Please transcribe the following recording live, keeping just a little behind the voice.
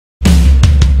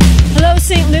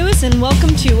St. Louis, and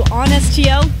welcome to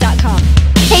OnStL.com.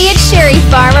 Hey, it's Sherry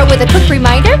Farmer with a quick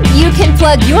reminder. You can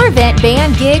plug your event,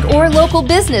 band, gig, or local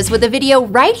business with a video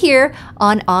right here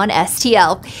on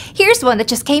OnStL. Here's one that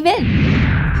just came in.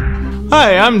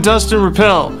 Hi, I'm Dustin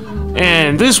Rappel,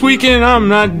 and this weekend I'm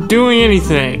not doing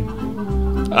anything.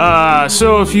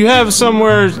 So if you have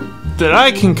somewhere that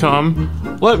I can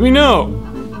come, let me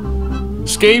know.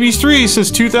 Scabies 3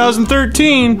 since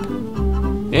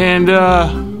 2013, and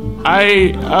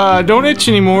I don't itch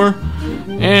anymore,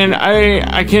 and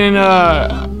I can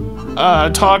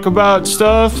talk about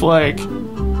stuff like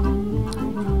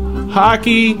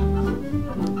hockey.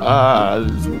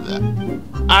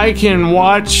 I can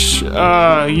watch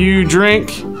you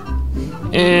drink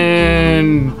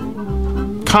and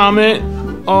comment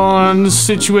on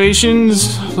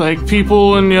situations, like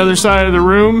people on the other side of the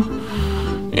room,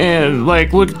 and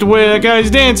like, look at the way that guy's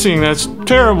dancing, that's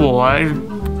terrible,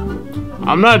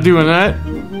 I'm not doing that.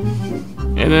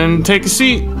 And then take a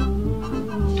seat,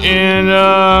 and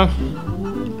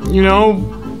you know,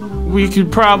 we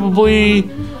could probably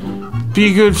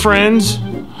be good friends.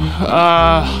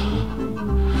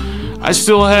 I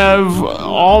still have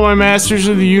all my Masters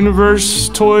of the Universe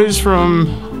toys from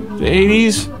the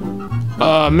 80s,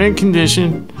 mint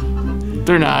condition.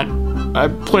 They're not. I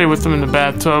played with them in the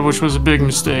bathtub, which was a big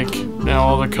mistake. Now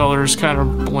all the colors kind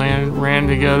of ran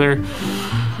together.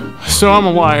 So I'm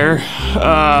a liar.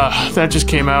 That just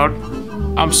came out.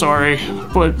 I'm sorry.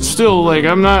 But still, like,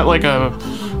 I'm not like a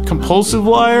compulsive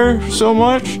liar so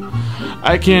much.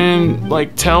 I can,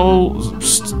 like, tell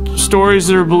stories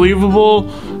that are believable,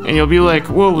 and you'll be like,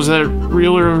 whoa, was that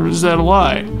real or is that a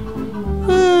lie?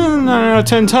 9 out of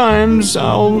 10 times,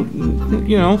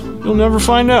 you'll never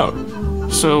find out.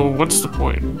 So what's the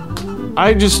point?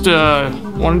 I just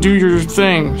want to do your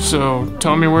thing, so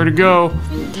tell me where to go,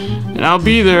 and I'll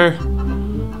be there,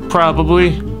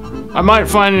 probably. I might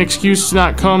find an excuse to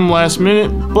not come last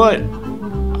minute, but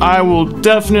I will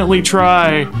definitely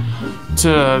try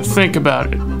to think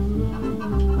about it.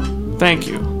 Thank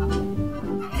you.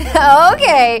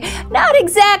 Okay, not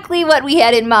exactly what we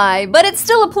had in mind, but it's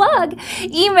still a plug.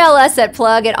 Email us at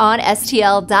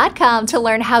plug@onstl.com to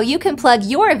learn how you can plug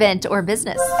your event or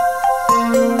business.